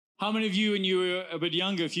How many of you, when you were a bit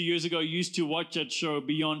younger, a few years ago, used to watch that show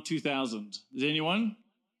Beyond 2000? Is there anyone?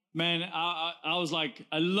 Man, I was like,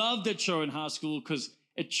 I loved that show in high school because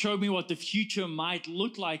it showed me what the future might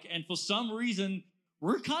look like. And for some reason,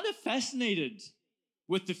 we're kind of fascinated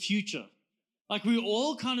with the future. Like we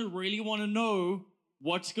all kind of really want to know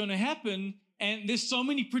what's going to happen. And there's so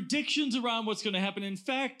many predictions around what's going to happen. In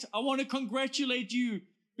fact, I want to congratulate you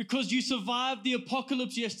because you survived the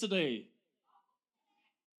apocalypse yesterday.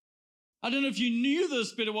 I don't know if you knew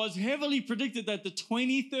this, but it was heavily predicted that the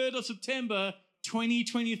 23rd of September,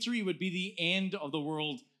 2023 would be the end of the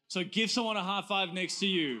world. So give someone a high five next to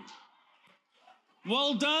you.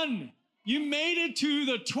 Well done. You made it to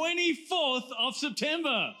the 24th of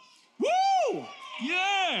September. Woo!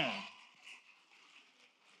 Yeah.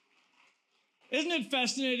 Isn't it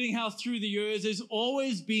fascinating how through the years there's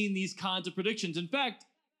always been these kinds of predictions? In fact,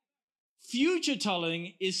 future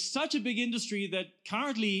telling is such a big industry that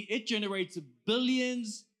currently it generates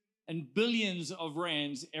billions and billions of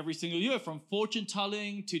rands every single year, from fortune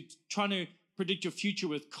telling to trying to predict your future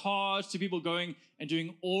with cards, to people going and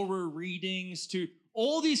doing aura readings, to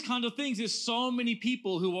all these kind of things. There's so many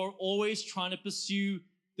people who are always trying to pursue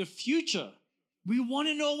the future. We want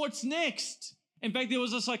to know what's next. In fact, there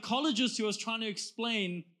was a psychologist who was trying to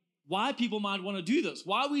explain why people might want to do this,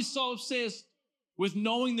 why we're so obsessed with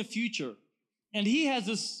knowing the future. And he has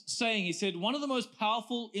this saying, he said, one of the most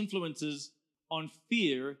powerful influences on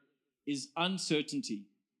fear is uncertainty.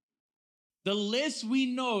 The less we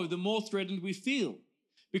know, the more threatened we feel,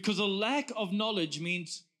 because a lack of knowledge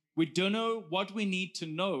means we don't know what we need to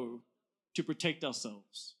know to protect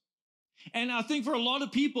ourselves. And I think for a lot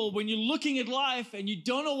of people, when you're looking at life and you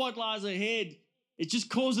don't know what lies ahead, it just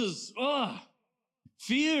causes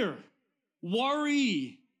fear,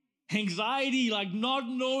 worry, anxiety, like not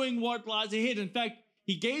knowing what lies ahead. In fact,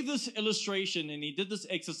 he gave this illustration and he did this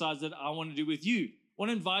exercise that I want to do with you. I want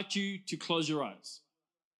to invite you to close your eyes.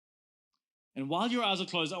 And while your eyes are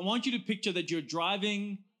closed, I want you to picture that you're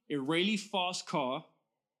driving a really fast car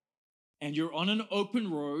and you're on an open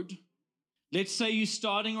road. Let's say you're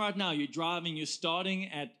starting right now. You're starting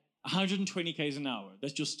at 120 k's an hour.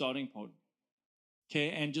 That's your starting point.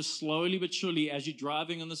 Okay, and just slowly but surely, as you're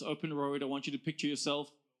driving on this open road, I want you to picture yourself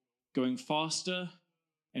going faster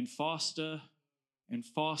and faster and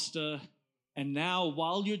faster. And now,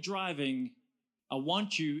 while you're driving, I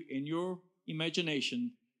want you, in your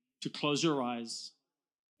imagination, to close your eyes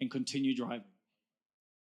and continue driving.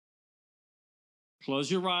 Close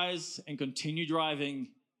your eyes and continue driving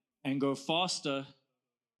and go faster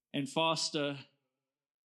and faster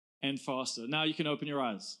and faster. Now you can open your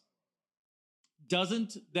eyes.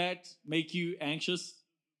 Doesn't that make you anxious?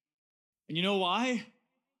 And you know why?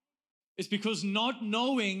 It's because not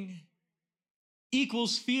knowing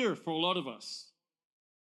equals fear for a lot of us.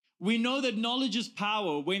 We know that knowledge is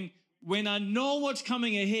power. When I know what's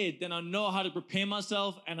coming ahead, then I know how to prepare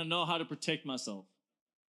myself and I know how to protect myself.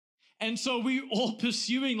 And so we're all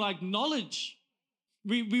pursuing like knowledge.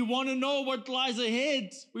 We want to know what lies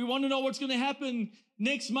ahead. We want to know what's going to happen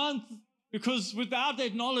next month, because without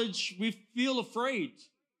that knowledge, we feel afraid.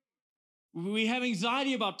 We have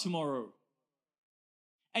anxiety about tomorrow.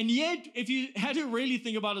 And yet, if you had to really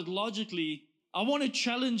think about it logically, I want to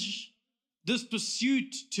challenge this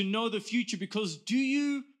pursuit to know the future, because do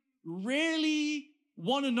you really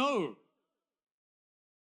want to know?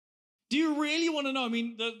 Do you really want to know? I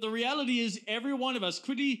mean, the reality is every one of us,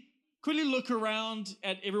 quickly look around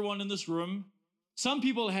at everyone in this room. Some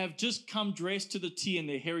people have just come dressed to the T in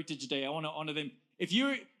their Heritage Day. I want to honor them. If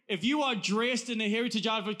you are dressed in a Heritage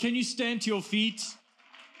outfit, can you stand to your feet?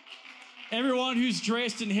 Everyone who's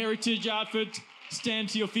dressed in Heritage outfit, stand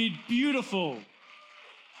to your feet. Beautiful.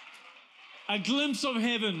 A glimpse of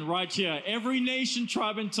heaven right here. Every nation,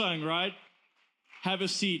 tribe, and tongue, right? Have a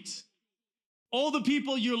seat. All the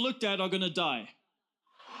people you looked at are going to die.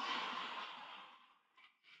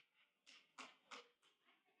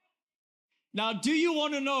 Now, do you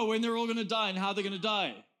want to know when they're all going to die and how they're going to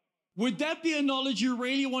die? Would that be a knowledge you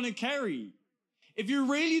really want to carry? If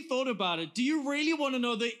you really thought about it, do you really want to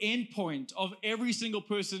know the end point of every single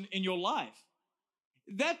person in your life?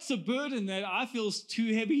 That's a burden that I feel is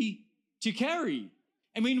too heavy to carry.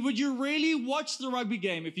 I mean, would you really watch the rugby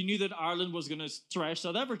game if you knew that Ireland was going to thrash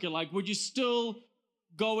South Africa? Like, would you still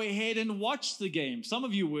go ahead and watch the game? Some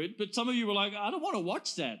of you would, but some of you were like, I don't want to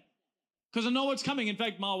watch that because I know what's coming. In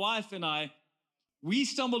fact, my wife and I, we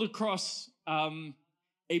stumbled across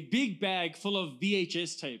a big bag full of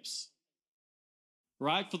VHS tapes,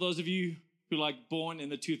 right? For those of you who like born in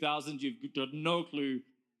the 2000s, you've got no clue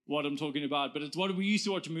what I'm talking about, but it's what we used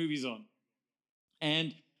to watch movies on.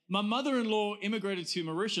 And my mother-in-law immigrated to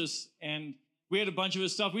Mauritius, and we had a bunch of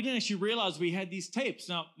his stuff. We didn't actually realize we had these tapes.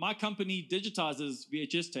 Now, my company digitizes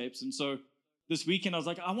VHS tapes, and so this weekend I was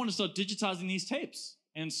like, I want to start digitizing these tapes.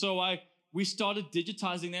 And so we started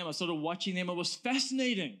digitizing them. I started watching them. It was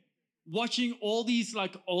fascinating watching all these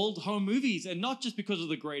like old home movies, and not just because of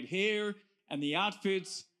the great hair and the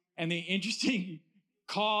outfits and the interesting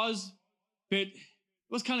cars, but it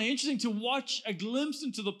was kind of interesting to watch a glimpse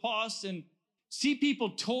into the past and see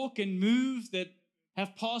people talk and move that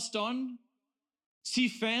have passed on, see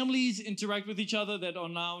families interact with each other that are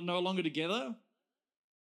now no longer together.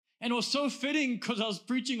 And it was so fitting because I was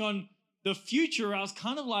preaching on the future. I was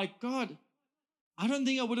kind of like, God, I don't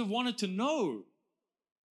think I would have wanted to know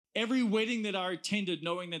every wedding that I attended,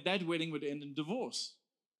 knowing that that wedding would end in divorce.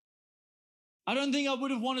 I don't think I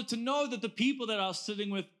would have wanted to know that the people that I was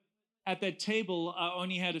sitting with at that table, I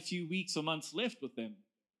only had a few weeks or months left with them.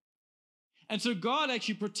 And so God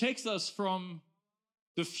actually protects us from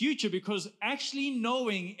the future, because actually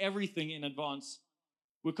knowing everything in advance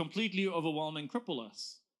will completely overwhelm and cripple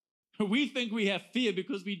us. We think we have fear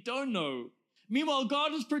because we don't know. Meanwhile,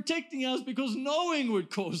 God is protecting us because knowing would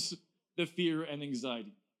cause the fear and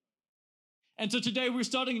anxiety. And so today we're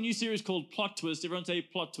starting a new series called Plot Twist. Everyone say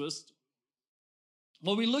Plot Twist.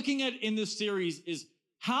 What we're looking at in this series is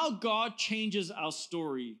how God changes our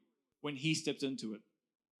story when he steps into it.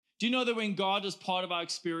 Do you know that when God is part of our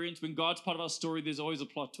experience, when God's part of our story, there's always a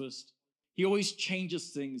plot twist? He always changes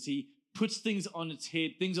things. He puts things on its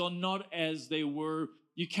head. Things are not as they were.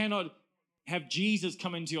 You cannot have Jesus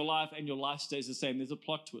come into your life and your life stays the same. There's a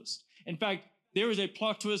plot twist. In fact, there is a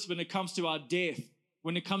plot twist when it comes to our death,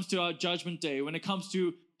 when it comes to our judgment day, when it comes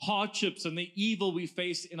to hardships and the evil we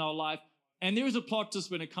face in our life. And there is a plot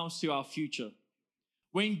twist when it comes to our future.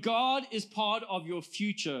 When God is part of your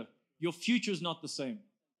future is not the same.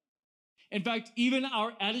 In fact, even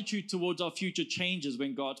our attitude towards our future changes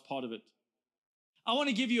when God's part of it. I want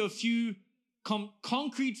to give you a few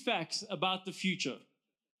concrete facts about the future.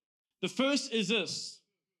 The first is this: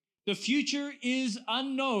 the future is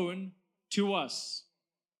unknown to us.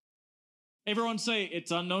 Everyone say,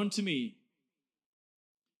 it's unknown to me.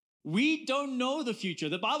 We don't know the future.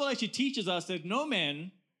 The Bible actually teaches us that no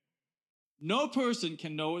man, no person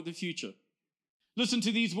can know the future. Listen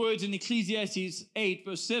to these words in Ecclesiastes 8,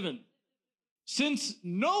 verse 7. Since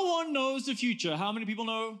no one knows the future, how many people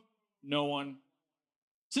know? No one.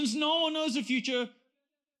 Since no one knows the future,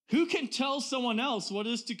 who can tell someone else what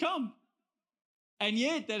is to come? And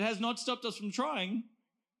yet, that has not stopped us from trying.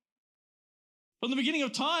 From the beginning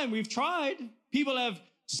of time, we've tried. People have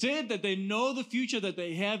said that they know the future, that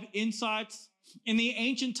they have insights. In the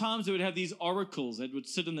ancient times, they would have these oracles that would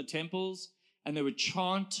sit in the temples, and they would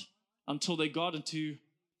chant until they got into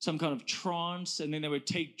some kind of trance, and then they would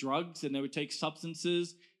take drugs and they would take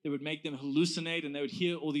substances. They would make them hallucinate, and they would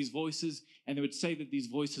hear all these voices, and they would say that these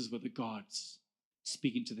voices were the gods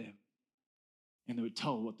speaking to them. And they would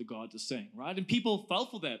tell what the gods are saying, right? And people fell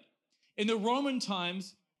for that. In the Roman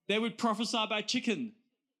times, they would prophesy by chicken.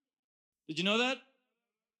 Did you know that?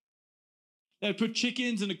 They would put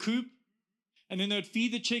chickens in a coop, and then they would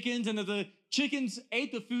feed the chickens, and if the chickens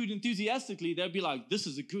ate the food enthusiastically, they'd be like, this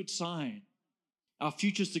is a good sign. Our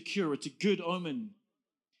future's secure. It's a good omen.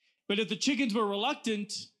 But if the chickens were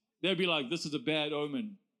reluctant, they'd be like, this is a bad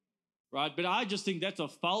omen, right? But I just think that's a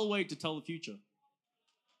foul way to tell the future.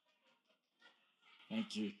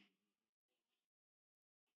 Thank you.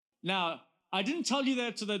 Now, I didn't tell you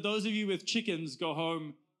that so that those of you with chickens go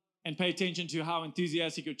home and pay attention to how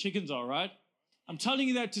enthusiastic your chickens are, right? I'm telling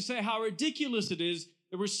you that to say how ridiculous it is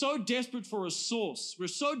that we're so desperate for a source. We're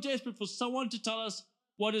so desperate for someone to tell us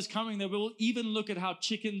what is coming that we will even look at how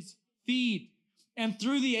chickens feed. And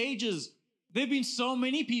through the ages, there have been so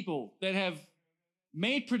many people that have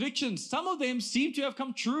made predictions. Some of them seem to have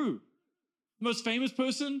come true. The most famous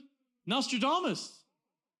person, Nostradamus.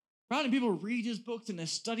 Right? And people read his books and they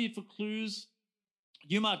study it for clues.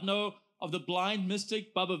 You might know of the blind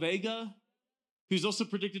mystic Baba Vega, who's also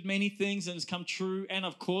predicted many things and has come true. And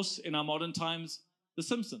of course, in our modern times, The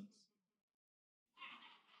Simpsons.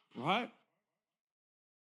 Right?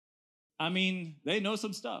 I mean, they know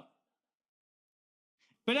some stuff.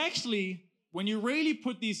 But actually, when you really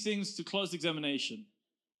put these things to close examination,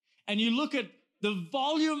 and you look at the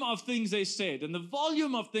volume of things they said, and the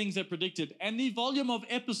volume of things they predicted, and the volume of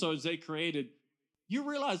episodes they created, you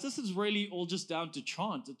realize this is really all just down to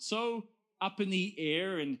chance. It's so up in the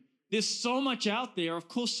air, and there's so much out there. Of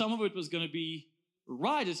course, some of it was going to be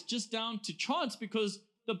right. It's just down to chance because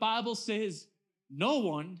the Bible says no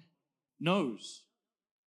one knows.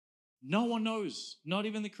 No one knows, not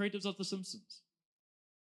even the creators of The Simpsons.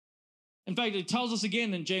 In fact, it tells us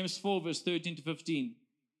again in James 4, verse 13 to 15.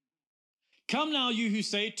 Come now, you who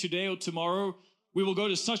say today or tomorrow, we will go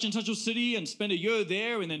to such and such a city and spend a year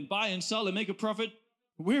there and then buy and sell and make a profit.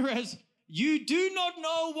 Whereas you do not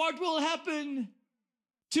know what will happen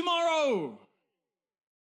tomorrow.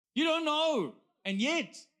 You don't know. And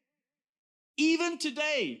yet, even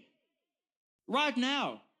today, right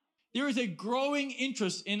now, there is a growing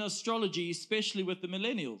interest in astrology, especially with the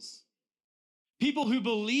millennials. People who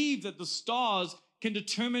believe that the stars can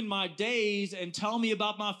determine my days and tell me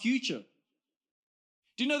about my future.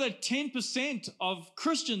 Do you know that 10% of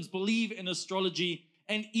Christians believe in astrology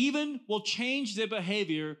and even will change their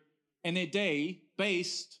behavior and their day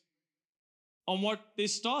based on what their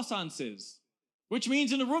star sign says? Which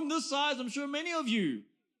means in a room this size, I'm sure many of you,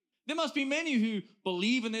 there must be many who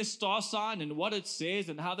believe in their star sign and what it says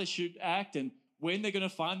and how they should act and when they're going to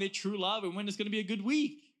find their true love and when it's going to be a good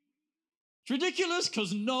week. It's ridiculous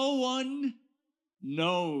because no one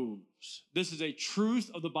knows. This is a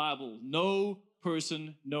truth of the Bible. No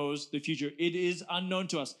person knows the future. It is unknown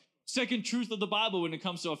to us. Second truth of the Bible when it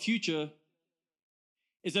comes to our future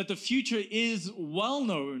is that the future is well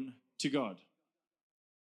known to God.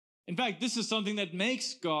 In fact, this is something that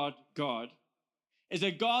makes God God, is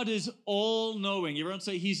that God is all-knowing. Everyone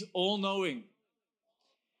say he's all-knowing.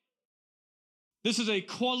 This is a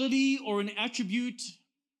quality or an attribute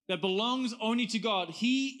that belongs only to God.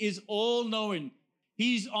 He is all-knowing.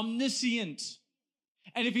 He's omniscient.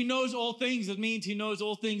 And if he knows all things, it means he knows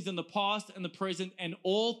all things in the past and the present and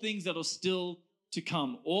all things that are still to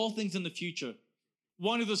come, all things in the future.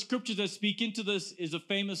 One of the scriptures that speak into this is a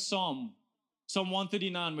famous Psalm, Psalm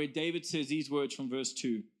 139, where David says these words from verse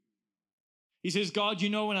 2. He says, God, you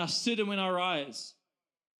know when I sit and when I rise.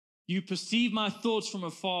 You perceive my thoughts from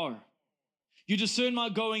afar. You discern my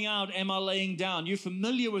going out and my laying down. You're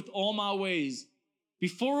familiar with all my ways.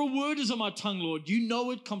 Before a word is on my tongue, Lord, you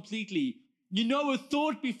know it completely. You know a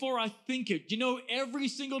thought before I think it. You know every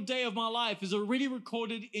single day of my life is already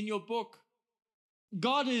recorded in your book.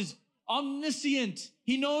 God is omniscient.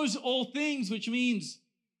 He knows all things, which means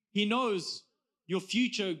he knows your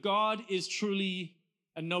future. God is truly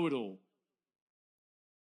a know-it-all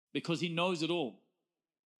because he knows it all.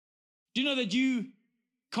 Do you know that you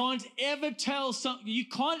can't ever you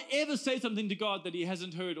can't ever say something to God that he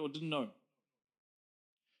hasn't heard or didn't know?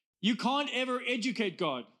 You can't ever educate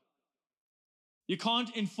God. You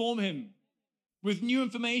can't inform him with new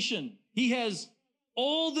information. He has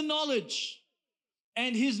all the knowledge,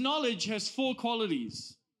 and his knowledge has 4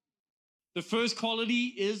 qualities. The first quality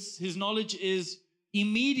is his knowledge is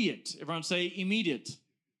immediate. Everyone say immediate,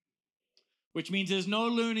 which means there's no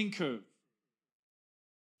learning curve.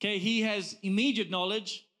 Okay, he has immediate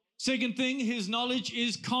knowledge. Second thing, his knowledge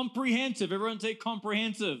is comprehensive. Everyone say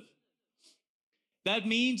comprehensive. That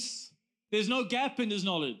means there's no gap in his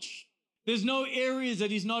knowledge. There's no areas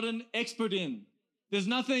that he's not an expert in. There's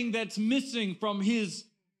nothing that's missing from his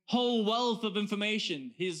whole wealth of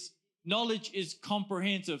information. His knowledge is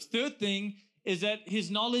comprehensive. Third thing is that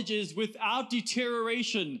his knowledge is without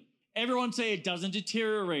deterioration. Everyone say it doesn't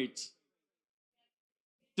deteriorate.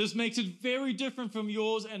 This makes it very different from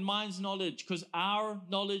yours and mine's knowledge because our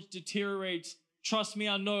knowledge deteriorates. Trust me,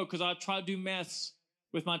 I know, because I tried to do maths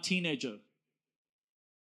with my teenager.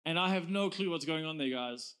 And I have no clue what's going on there,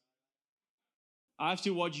 guys. I have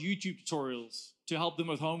to watch YouTube tutorials to help them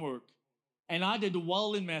with homework. And I did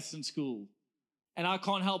well in maths in school. And I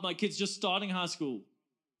can't help my kids just starting high school.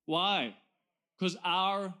 Why? Because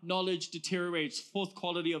our knowledge deteriorates. Fourth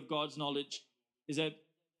quality of God's knowledge is that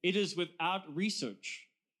it is without research.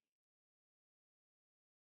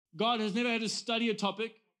 God has never had to study a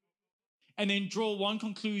topic and then draw one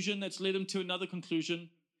conclusion that's led him to another conclusion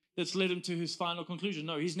that's led him to his final conclusion.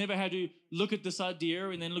 No, he's never had to look at this idea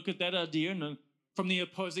and then look at that idea and then from the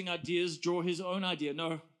opposing ideas draw his own idea.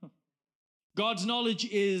 No. God's knowledge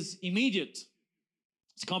is immediate.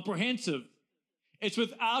 It's comprehensive. It's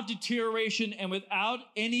without deterioration and without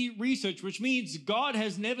any research, which means God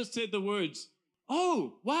has never said the words,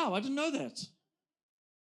 oh, wow, I didn't know that.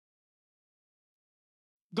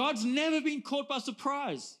 God's never been caught by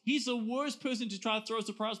surprise. He's the worst person to try to throw a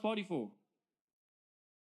surprise party for.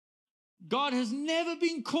 God has never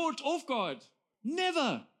been caught off guard.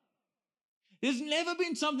 Never. There's never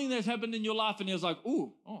been something that's happened in your life and he was like,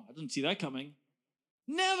 oh, I didn't see that coming.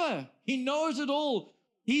 Never. He knows it all.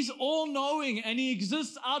 He's all-knowing and he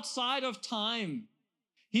exists outside of time.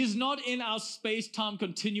 He's not in our space-time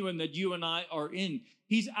continuum that you and I are in.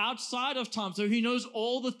 He's outside of time, so he knows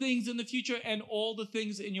all the things in the future and all the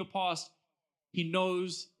things in your past. He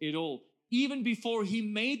knows it all. Even before he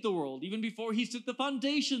made the world, even before he set the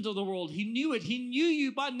foundations of the world, he knew it. He knew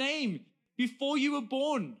you by name. before you were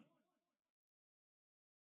born.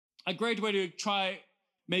 A great way to try,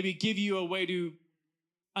 maybe give you a way to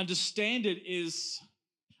understand it is,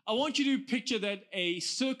 I want you to picture that a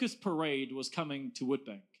circus parade was coming to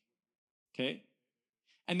Woodbank, okay?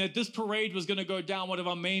 And that this parade was going to go down one of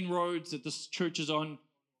our main roads that this church is on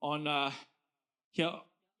here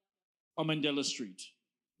on Mandela Street.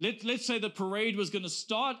 Let's say the parade was going to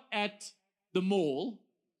start at the mall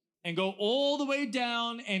and go all the way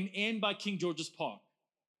down and end by King George's Park.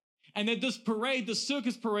 And that this parade, the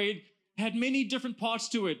circus parade, had many different parts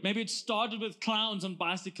to it. Maybe it started with clowns on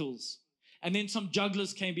bicycles, and then some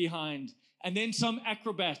jugglers came behind, and then some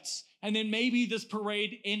acrobats, and then maybe this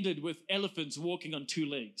parade ended with elephants walking on two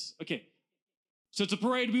legs. Okay, so it's a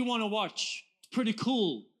parade we want to watch. It's pretty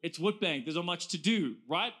cool. It's Woodbank. There's not much to do,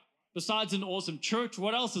 right? Besides an awesome church,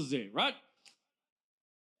 what else is there, right?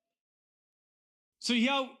 So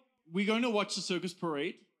here, we're going to watch the circus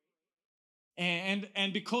parade.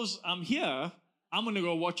 And because I'm here, I'm going to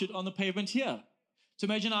go watch it on the pavement here. So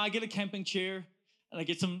imagine I get a camping chair and I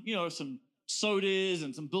get some sodas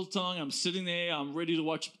and some biltong. I'm sitting there. I'm ready to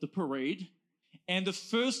watch the parade. And the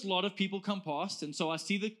first lot of people come past. And so I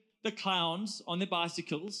see the clowns on their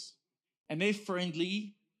bicycles. And they're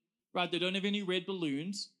friendly, right? They don't have any red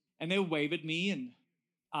balloons. And they wave at me. And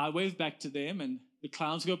I wave back to them. And the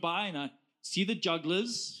clowns go by. And I see the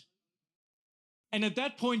jugglers. And at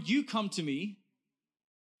that point, you come to me,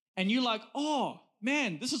 and you're like, oh,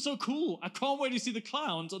 man, this is so cool. I can't wait to see the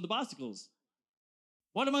clowns on the bicycles.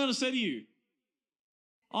 What am I going to say to you?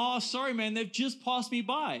 Oh, sorry, man, they've just passed me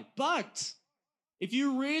by. But if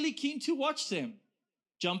you're really keen to watch them,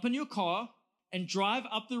 jump in your car and drive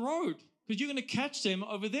up the road, because you're going to catch them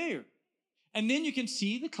over there. And then you can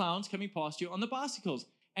see the clowns coming past you on the bicycles.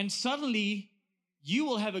 And suddenly, you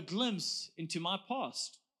will have a glimpse into my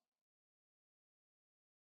past.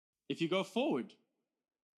 If you go forward.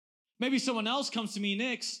 Maybe someone else comes to me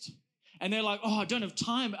next and they're like, oh, I don't have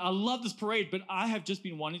time. I love this parade, but I have just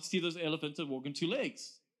been wanting to see those elephants that walk on two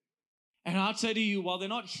legs. And I'd say to you, well, they're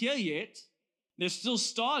not here yet. They're still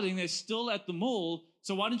starting. They're still at the mall.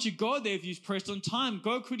 So why don't you go there if you've pressed on time?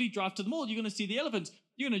 Go quickly drive to the mall. You're going to see the elephants.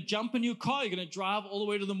 You're going to jump in your car. You're going to drive all the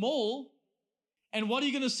way to the mall. And what are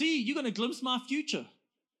you going to see? You're going to glimpse my future.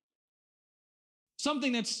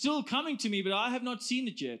 Something that's still coming to me, but I have not seen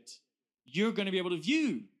it yet. You're going to be able to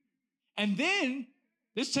view. And then,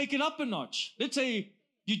 let's take it up a notch. Let's say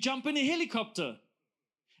you jump in a helicopter.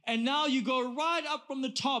 And now you go right up from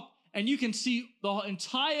the top, and you can see the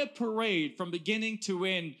entire parade from beginning to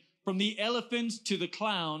end, from the elephants to the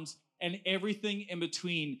clowns, and everything in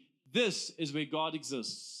between. This is where God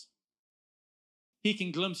exists. He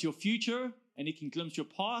can glimpse your future, and he can glimpse your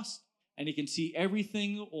past, and he can see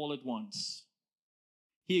everything all at once.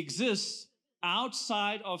 He exists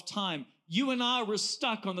outside of time. You and I were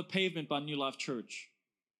stuck on the pavement by New Life Church,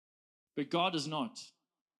 but God is not.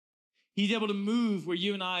 He's able to move where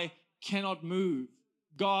you and I cannot move.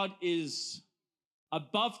 God is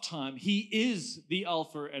above time. He is the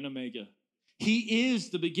Alpha and Omega. He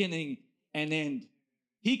is the beginning and end.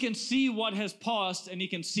 He can see what has passed and he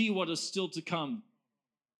can see what is still to come.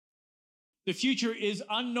 The future is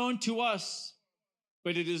unknown to us,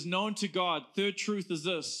 but it is known to God. Third truth is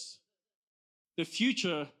this: the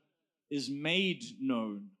future is made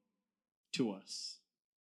known to us.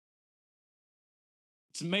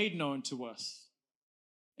 It's made known to us.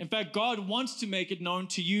 In fact, God wants to make it known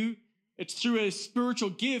to you. It's through a spiritual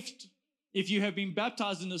gift. If you have been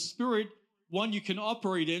baptized in the Spirit, one you can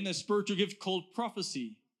operate in, a spiritual gift called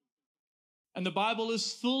prophecy. And the Bible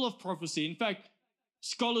is full of prophecy. In fact,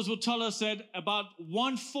 scholars will tell us that about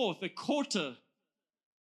 1/4, a quarter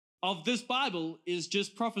of this Bible is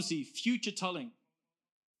just prophecy, future telling.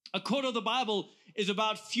 A quarter of the Bible is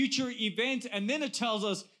about future events, and then it tells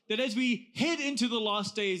us that as we head into the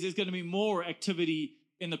last days, there's going to be more activity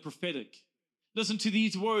in the prophetic. Listen to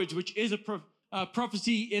these words, which is a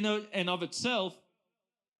prophecy in and of itself.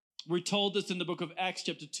 We're told this in the book of Acts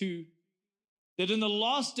chapter 2, that in the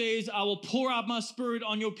last days I will pour out my Spirit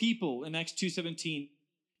on your people, in Acts 2:17.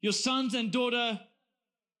 Your sons and daughter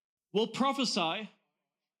will prophesy,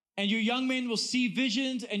 and your young men will see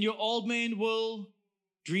visions, and your old men will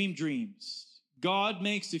dream dreams. God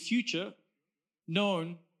makes the future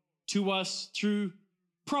known to us through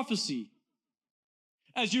prophecy.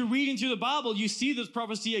 As you're reading through the Bible, you see this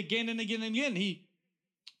prophecy again and again and again. He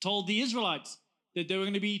told the Israelites that they were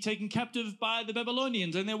going to be taken captive by the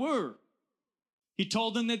Babylonians, and they were. He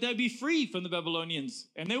told them that they'd be free from the Babylonians,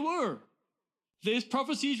 and they were. There's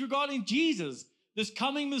prophecies regarding Jesus, this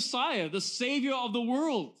coming Messiah, the Savior of the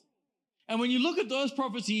world. And when you look at those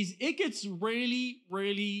prophecies, it gets really,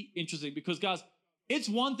 really interesting because, guys, it's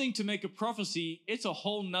one thing to make a prophecy. It's a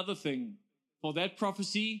whole nother thing for that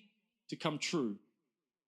prophecy to come true.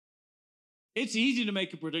 It's easy to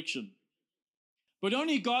make a prediction, but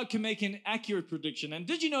only God can make an accurate prediction. And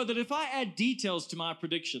did you know that if I add details to my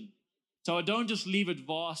prediction, so I don't just leave it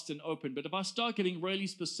vast and open, but if I start getting really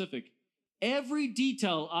specific, every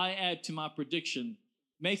detail I add to my prediction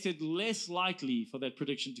makes it less likely for that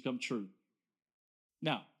prediction to come true.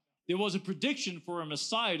 Now, there was a prediction for a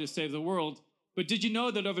Messiah to save the world, but did you know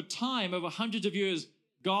that over time, over hundreds of years,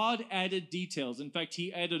 God added details? In fact,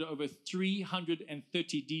 he added over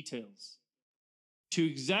 330 details to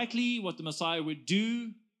exactly what the Messiah would do,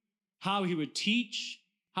 how he would teach,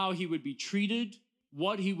 how he would be treated,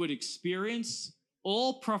 what he would experience,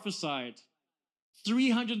 all prophesied.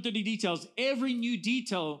 330 details. Every new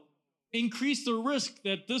detail increased the risk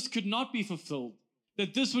that this could not be fulfilled,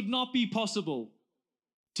 that this would not be possible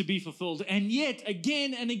to be fulfilled. And yet,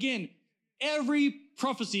 again and again, every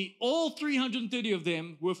prophecy, all 330 of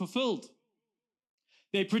them were fulfilled.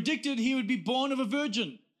 They predicted he would be born of a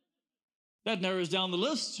virgin. That narrows down the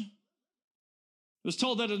list. It was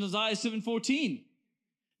told that in Isaiah 7:14,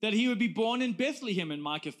 that he would be born in Bethlehem in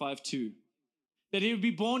Micah 5:2, that he would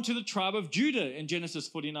be born to the tribe of Judah in Genesis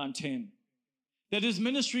 49:10, that his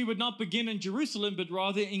ministry would not begin in Jerusalem, but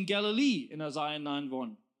rather in Galilee in Isaiah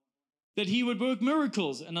 9:1, that he would work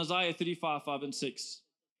miracles in Isaiah 35:5 and 6,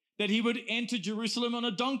 that he would enter Jerusalem on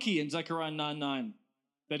a donkey in Zechariah 9:9,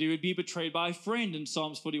 that he would be betrayed by a friend in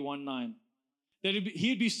Psalms 41:9, that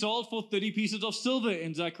he'd be sold for 30 pieces of silver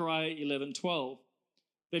in Zechariah 11:12,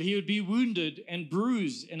 that he would be wounded and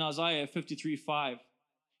bruised in Isaiah 53:5,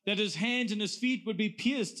 that his hands and his feet would be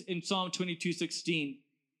pierced in Psalm 22:16,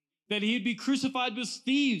 that he would be crucified with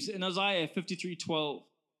thieves in Isaiah 53:12,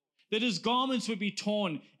 that his garments would be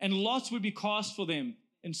torn and lots would be cast for them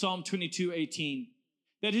in Psalm 22:18,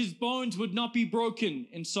 that his bones would not be broken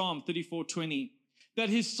in Psalm 34:20, that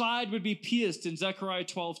his side would be pierced in Zechariah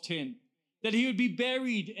 12:10, that he would be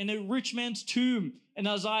buried in a rich man's tomb in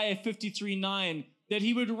Isaiah 53:9, that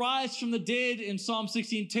he would rise from the dead in Psalm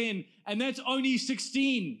 16:10, and that's only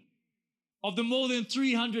 16 of the more than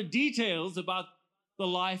 300 details about the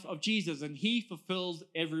life of Jesus, and he fulfills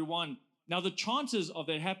every one. Now, the chances of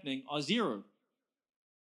that happening are zero.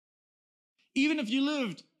 Even if you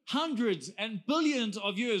lived hundreds and billions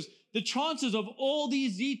of years, the chances of all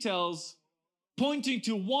these details pointing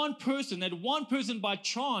to one person, that one person by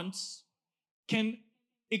chance can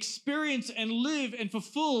experience and live and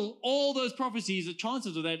fulfill all those prophecies, the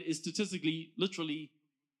chances of that is statistically literally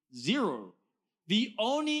zero. The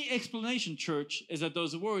only explanation, church, is that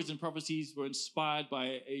those words and prophecies were inspired by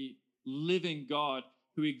a living God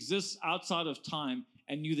who exists outside of time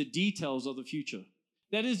and knew the details of the future.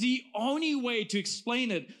 That is the only way to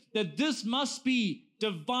explain it, that this must be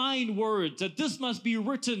divine words, that this must be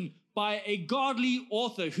written by a godly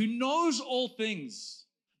author who knows all things.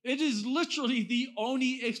 It is literally the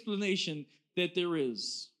only explanation that there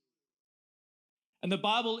is. And the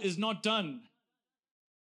Bible is not done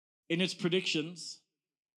in its predictions.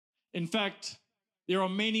 In fact, there are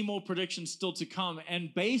many more predictions still to come.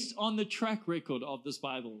 And based on the track record of this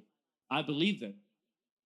Bible, I believe them.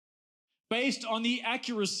 Based on the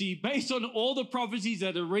accuracy, based on all the prophecies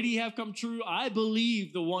that already have come true, I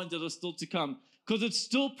believe the ones that are still to come. Because it's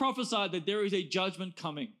still prophesied that there is a judgment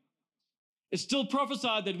coming. It's still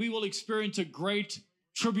prophesied that we will experience a great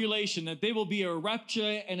tribulation, that there will be a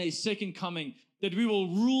rapture and a second coming, that we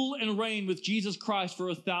will rule and reign with Jesus Christ for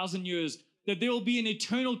 1,000 years, that there will be an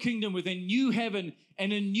eternal kingdom with a new heaven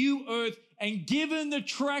and a new earth. And given the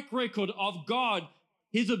track record of God,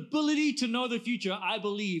 his ability to know the future, I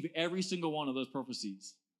believe every single one of those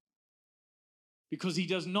prophecies. Because he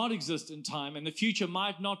does not exist in time, and the future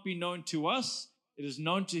might not be known to us. It is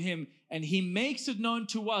known to him, and he makes it known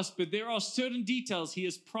to us, but there are certain details he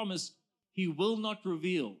has promised he will not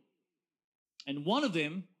reveal. And one of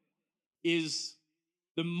them is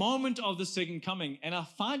the moment of the second coming. And I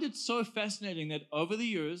find it so fascinating that over the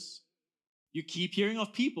years, you keep hearing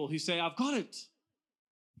of people who say, I've got it.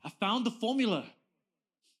 I found the formula.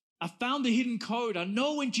 I found the hidden code. I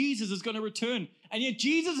know when Jesus is going to return. And yet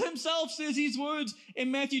Jesus himself says these words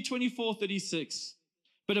in Matthew 24:36.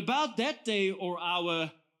 But about that day or hour,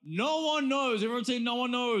 no one knows. Everyone say, no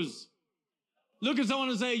one knows. Look at someone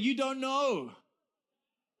and say, you don't know.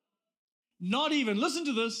 Not even, listen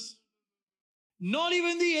to this, not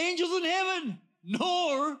even the angels in heaven,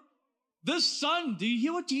 nor the Son. Do you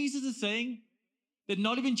hear what Jesus is saying? That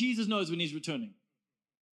not even Jesus knows when he's returning.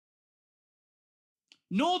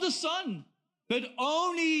 Nor the Son, but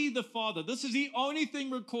only the Father. This is the only thing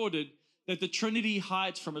recorded that the Trinity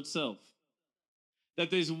hides from itself. That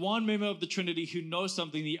there's one member of the Trinity who knows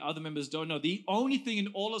something the other members don't know. The only thing in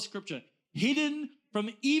all of Scripture hidden from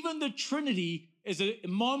even the Trinity is a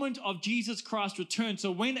moment of Jesus Christ's return.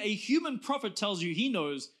 So when a human prophet tells you he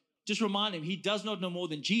knows, just remind him he does not know more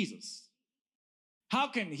than Jesus. How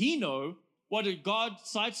can he know? What, did God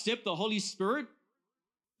sidestep the Holy Spirit?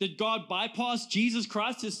 Did God bypass Jesus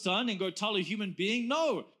Christ, his son, and go tell a human being?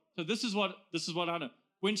 No. So this is what I know.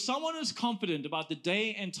 When someone is confident about the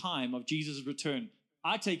day and time of Jesus' return,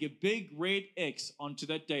 I take a big red X onto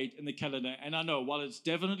that date in the calendar, and I know, well, it's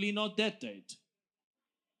definitely not that date.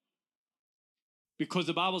 Because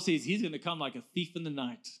the Bible says he's going to come like a thief in the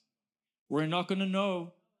night. We're not going to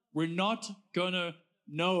know. We're not going to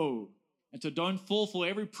know. And so don't fall for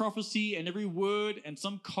every prophecy and every word and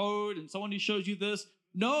some code and someone who shows you this.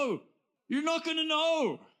 No, you're not going to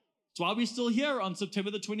know. That's why we're still here on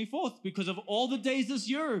September the 24th, because of all the days this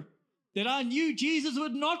year that I knew Jesus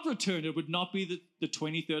would not return. It would not be the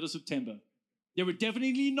 23rd of September. There would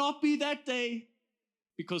definitely not be that day,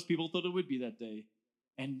 because people thought it would be that day.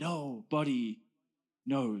 And nobody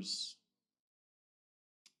knows.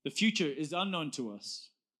 The future is unknown to us.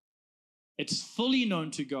 It's fully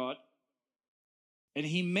known to God. And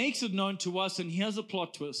he makes it known to us, and here's a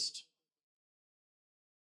plot twist.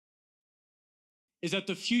 Is that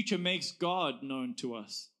the future makes God known to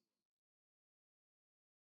us.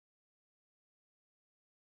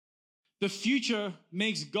 The future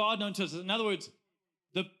makes God known to us. In other words,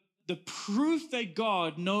 the proof that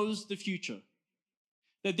God knows the future,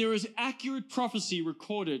 that there is accurate prophecy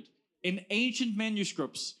recorded in ancient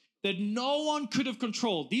manuscripts that no one could have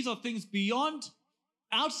controlled. These are things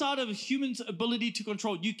outside of a human's ability to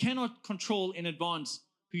control. You cannot control in advance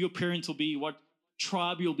who your parents will be, what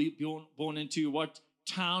tribe you'll be born into, what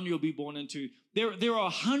town you'll be born into. There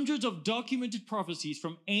are hundreds of documented prophecies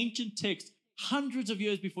from ancient texts, hundreds of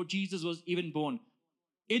years before Jesus was even born.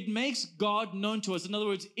 It makes God known to us. In other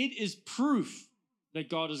words, it is proof that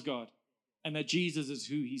God is God and that Jesus is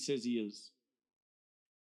who he says he is.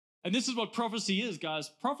 And this is what prophecy is, guys.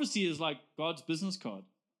 Prophecy is like God's business card.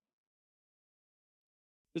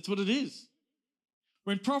 That's what it is.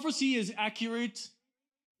 When prophecy is accurate,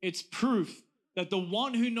 it's proof that the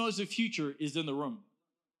one who knows the future is in the room.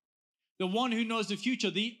 The one who knows the future,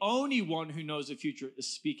 the only one who knows the future, is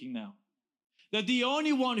speaking now. That the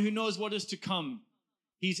only one who knows what is to come,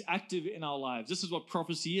 he's active in our lives. This is what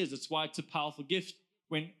prophecy is. That's why it's a powerful gift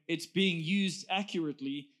when it's being used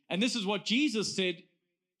accurately. And this is what Jesus said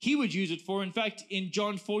he would use it for. In fact, in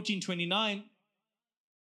John 14:29,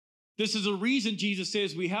 this is a reason Jesus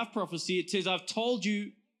says we have prophecy. It says, I've told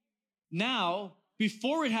you now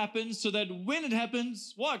before it happens, so that when it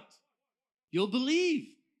happens, what? You'll believe.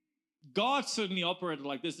 God certainly operated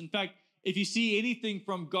like this. In fact, if you see anything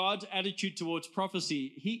from God's attitude towards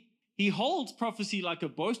prophecy, he holds prophecy like a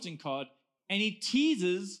boasting card, and he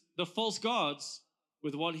teases the false gods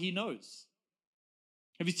with what he knows.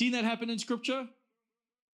 Have you seen that happen in Scripture?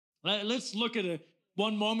 Let's look at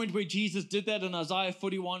one moment where Jesus did that in Isaiah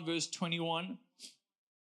 41, verse 21.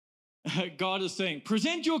 God is saying,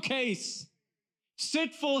 present your case,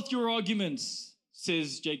 set forth your arguments,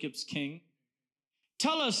 says Jacob's king.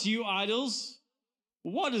 Tell us, you idols,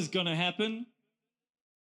 what is going to happen?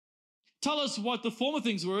 Tell us what the former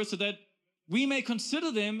things were, so that we may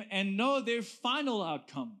consider them and know their final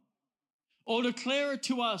outcome. Or declare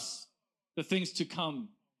to us the things to come.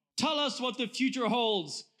 Tell us what the future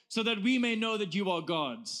holds, so that we may know that you are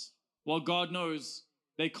gods. Well, God knows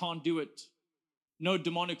they can't do it. No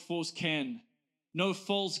demonic force can. No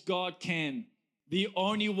false god can. The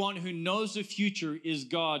only one who knows the future is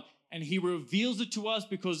God, and he reveals it to us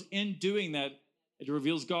because in doing that, it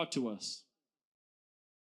reveals God to us.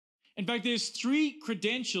 In fact, there's 3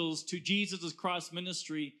 credentials to Jesus Christ's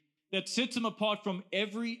ministry that sets him apart from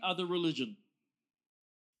every other religion.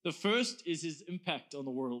 The first is his impact on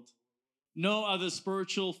the world. No other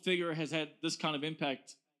spiritual figure has had this kind of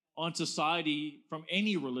impact on society from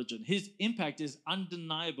any religion. His impact is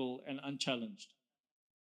undeniable and unchallenged.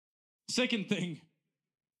 Second thing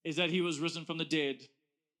is that he was risen from the dead.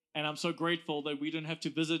 And I'm so grateful that we don't have to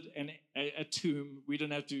visit a tomb. We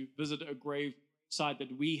don't have to visit a grave site,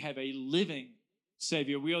 that we have a living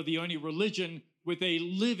Savior. We are the only religion with a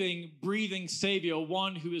living, breathing Savior,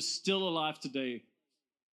 one who is still alive today.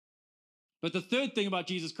 But the third thing about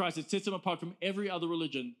Jesus Christ that sets him apart from every other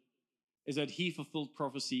religion is that he fulfilled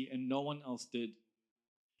prophecy and no one else did.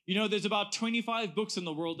 You know, there's about 25 books in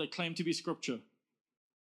the world that claim to be scripture.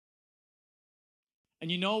 And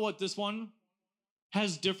you know what this one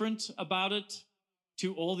has different about it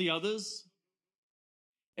to all the others?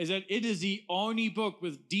 is that it is the only book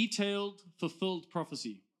with detailed, fulfilled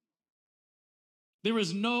prophecy. There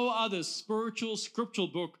is no other spiritual, scriptural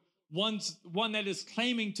book, one that is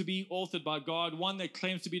claiming to be authored by God, one that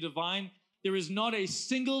claims to be divine. There is not a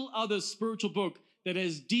single other spiritual book that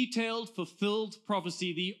has detailed, fulfilled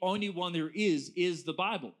prophecy. The only one there is the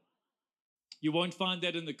Bible. You won't find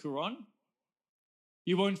that in the Quran.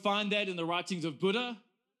 You won't find that in the writings of Buddha.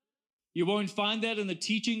 You won't find that in the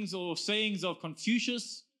teachings or sayings of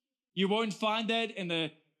Confucius. You won't find that in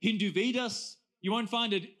the Hindu Vedas. You won't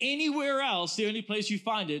find it anywhere else. The only place you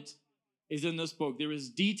find it is in this book. There is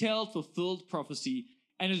detailed, fulfilled prophecy,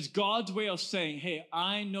 and it's God's way of saying, hey,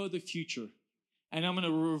 I know the future, and I'm going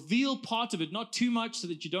to reveal part of it, not too much so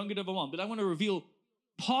that you don't get overwhelmed, but I want to reveal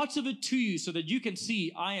parts of it to you so that you can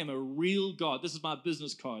see I am a real God. This is my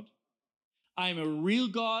business card. I am a real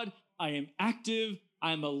God. I am active.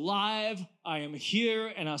 I am alive. I am here,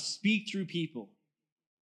 and I speak through people.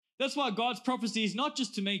 That's why God's prophecy is not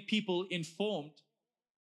just to make people informed.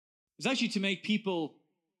 It's actually to make people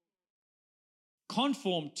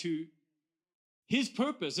conform to his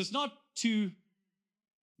purpose. It's not to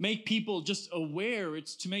make people just aware.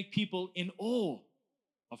 It's to make people in awe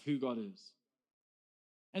of who God is.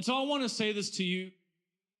 And so I want to say this to you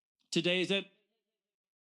today, is that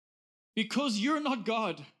because you're not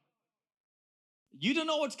God, you don't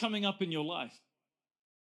know what's coming up in your life.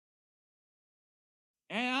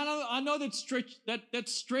 And I know that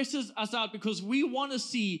stresses us out, because we want to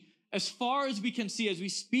see as far as we can see, as we're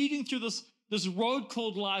speeding through this road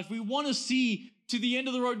called life. We want to see to the end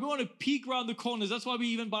of the road. We want to peek around the corners. That's why we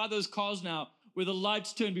even buy those cars now where the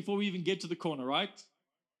lights turn before we even get to the corner, right?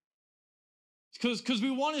 Because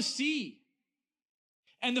we want to see.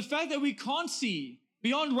 And the fact that we can't see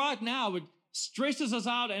beyond right now, it stresses us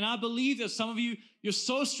out. And I believe that some of you, you're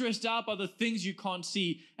so stressed out by the things you can't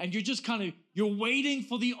see, and you're just you're waiting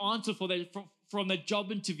for the answer for that from that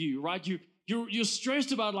job interview, right? You're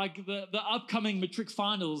stressed about like the upcoming matric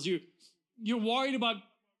finals. You're worried about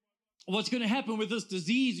what's going to happen with this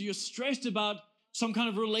disease. You're stressed about some kind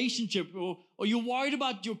of relationship, or you're worried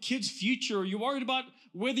about your kid's future, or you're worried about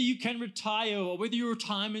whether you can retire, or whether your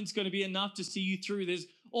retirement's going to be enough to see you through. There's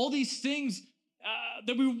all these things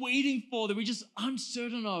that we're waiting for, that we're just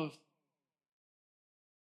uncertain of.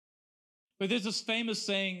 But there's this famous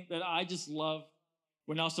saying that I just love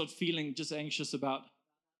when I start feeling just anxious about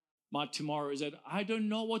my tomorrow, is that I don't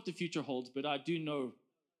know what the future holds, but I do know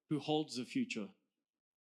who holds the future.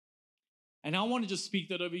 And I want to just speak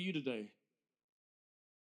that over you today.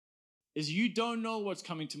 Is you don't know what's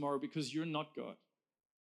coming tomorrow because you're not God.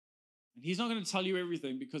 And he's not going to tell you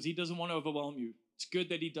everything because he doesn't want to overwhelm you. It's good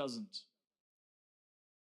that he doesn't.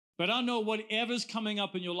 But I know whatever's coming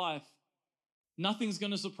up in your life, nothing's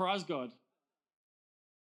going to surprise God.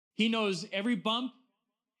 He knows every bump,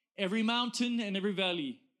 every mountain, and every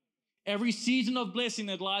valley, every season of blessing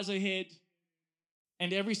that lies ahead,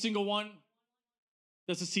 and every single one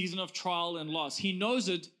that's a season of trial and loss. He knows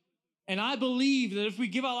it, and I believe that if we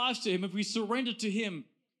give our lives to him, if we surrender to him,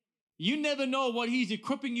 you never know what he's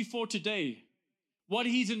equipping you for today, what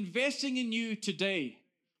he's investing in you today,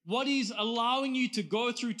 what he's allowing you to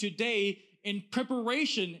go through today in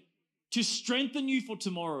preparation to strengthen you for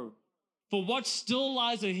tomorrow, for what still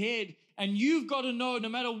lies ahead. And you've got to know, no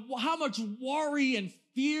matter how much worry and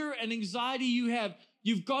fear and anxiety you have,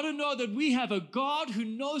 you've got to know that we have a God who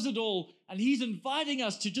knows it all, and he's inviting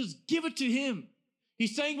us to just give it to him.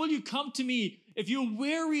 He's saying, will you come to me if you're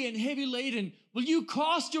weary and heavy laden? Will you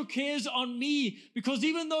cast your cares on me? Because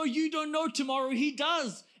even though you don't know tomorrow, he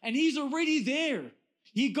does, and he's already there.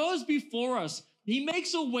 He goes before us. He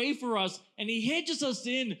makes a way for us, and he hedges us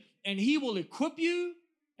in, and he will equip you,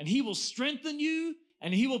 and he will strengthen you,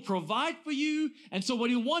 and he will provide for you. And so what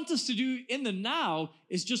he wants us to do in the now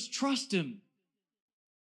is just trust him.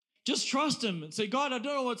 Just trust him and say, God, I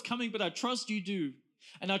don't know what's coming, but I trust you do.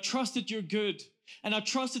 And I trust that you're good. And I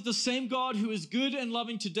trust that the same God who is good and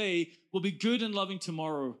loving today will be good and loving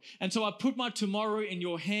tomorrow. And so I put my tomorrow in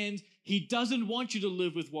your hands. He doesn't want you to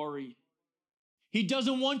live with worry. He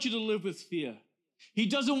doesn't want you to live with fear. He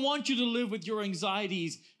doesn't want you to live with your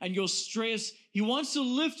anxieties and your stress. He wants to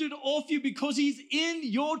lift it off you because he's in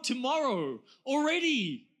your tomorrow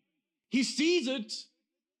already. He sees it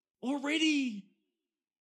already.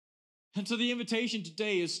 And so the invitation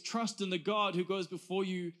today is trust in the God who goes before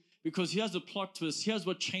you, because he has a plot twist. Here's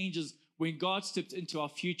what changes when God steps into our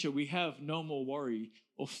future. We have no more worry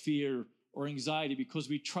or fear or anxiety because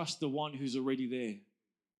we trust the one who's already there.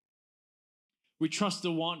 We trust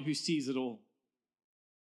the one who sees it all.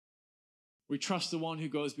 We trust the one who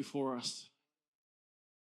goes before us.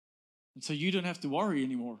 And so you don't have to worry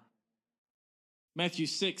anymore. Matthew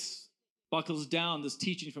 6 buckles down this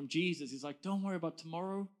teaching from Jesus. He's like, don't worry about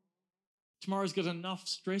tomorrow. Tomorrow's got enough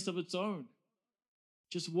stress of its own.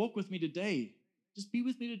 Just walk with me today. Just be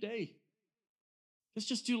with me today. Let's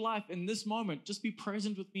just do life in this moment. Just be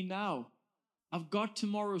present with me now. I've got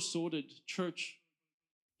tomorrow sorted. Church,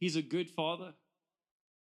 He's a good Father.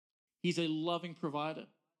 He's a loving provider.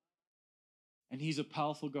 And He's a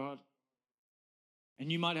powerful God.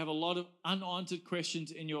 And you might have a lot of unanswered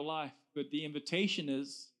questions in your life, but the invitation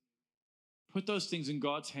is put those things in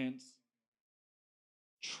God's hands.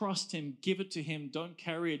 Trust Him. Give it to Him. Don't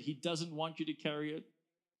carry it. He doesn't want you to carry it.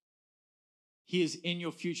 He is in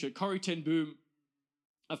your future. Corrie ten Boom,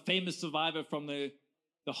 a famous survivor from the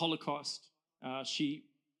Holocaust, she's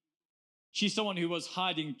someone who was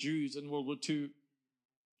hiding Jews in World War II.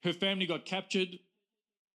 Her family got captured,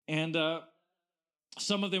 and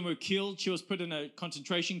some of them were killed. She was put in a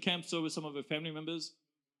concentration camp, so were some of her family members.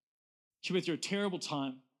 She went through a terrible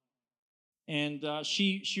time, and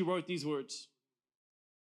she wrote these words: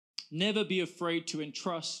 never be afraid to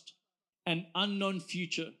entrust an unknown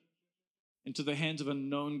future into the hands of a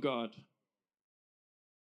known God.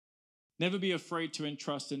 Never be afraid to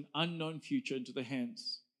entrust an unknown future into the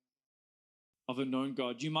hands of a known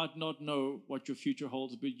God. You might not know what your future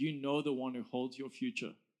holds, but you know the one who holds your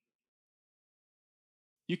future.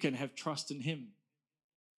 You can have trust in Him.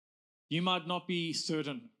 You might not be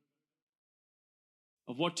certain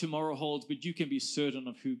of what tomorrow holds, but you can be certain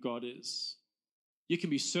of who God is. You can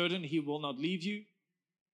be certain He will not leave you.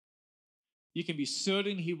 You can be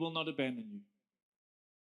certain He will not abandon you.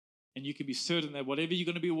 And you can be certain that whatever you're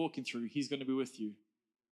going to be walking through, He's going to be with you.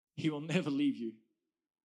 He will never leave you.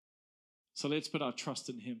 So let's put our trust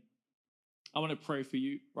in Him. I want to pray for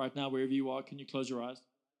you right now, wherever you are. Can you close your eyes?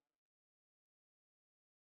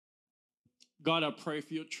 God, I pray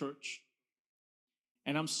for your church.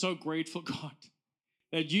 And I'm so grateful, God,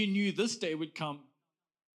 that you knew this day would come.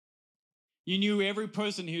 You knew every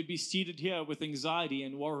person who would be seated here with anxiety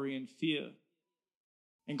and worry and fear.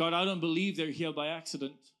 And God, I don't believe they're here by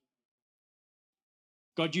accident.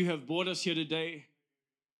 God, you have brought us here today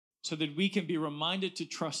so that we can be reminded to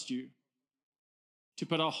trust you, to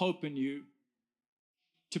put our hope in you,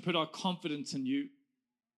 to put our confidence in you.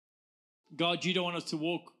 God, you don't want us to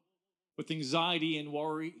walk with anxiety and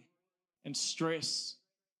worry and stress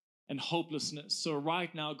and hopelessness. So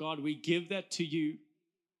right now, God, we give that to you.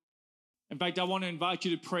 In fact, I want to invite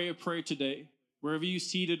you to pray a prayer today, wherever you're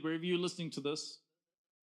seated, wherever you're listening to this.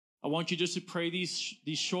 I want you just to pray these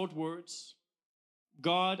short words.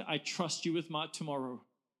 God, I trust you with my tomorrow.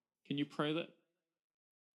 Can you pray that?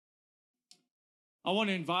 I want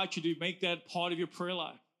to invite you to make that part of your prayer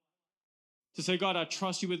life. To say, God, I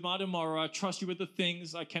trust you with my tomorrow. I trust you with the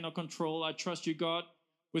things I cannot control. I trust you, God,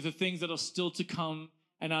 with the things that are still to come.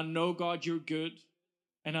 And I know, God, you're good.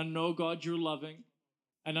 And I know, God, you're loving.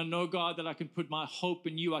 And I know, God, that I can put my hope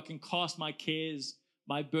in you. I can cast my cares,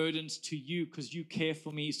 my burdens to you because you care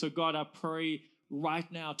for me. So, God, I pray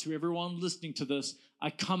right now to everyone listening to this, I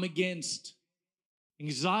come against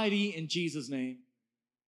anxiety in Jesus' name,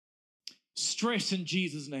 stress in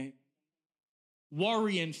Jesus' name,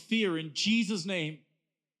 worry and fear in Jesus' name.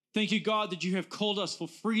 Thank you, God, that you have called us for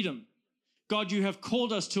freedom. God, you have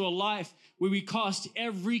called us to a life where we cast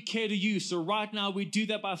every care to you. So right now we do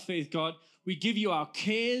that by faith, God. We give you our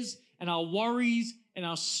cares and our worries and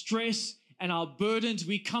our stress and our burdens.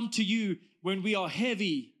 We come to you when we are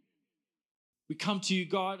heavy. We come to you,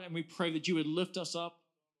 God, and we pray that you would lift us up.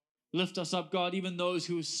 Lift us up, God, even those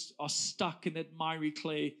who are stuck in that miry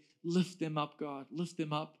clay. Lift them up, God. Lift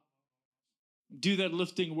them up. Do that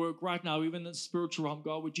lifting work right now, even in the spiritual realm,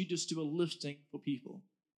 God. Would you just do a lifting for people?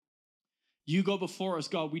 You go before us,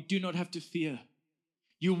 God. We do not have to fear.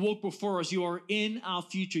 You walk before us. You are in our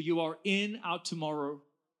future. You are in our tomorrow.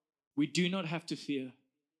 We do not have to fear.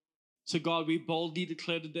 So, God, we boldly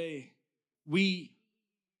declare today, we're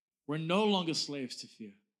no longer slaves to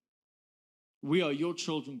fear. We are your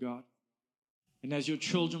children, God. And as your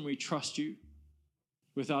children, we trust you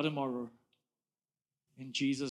with our tomorrow. In Jesus'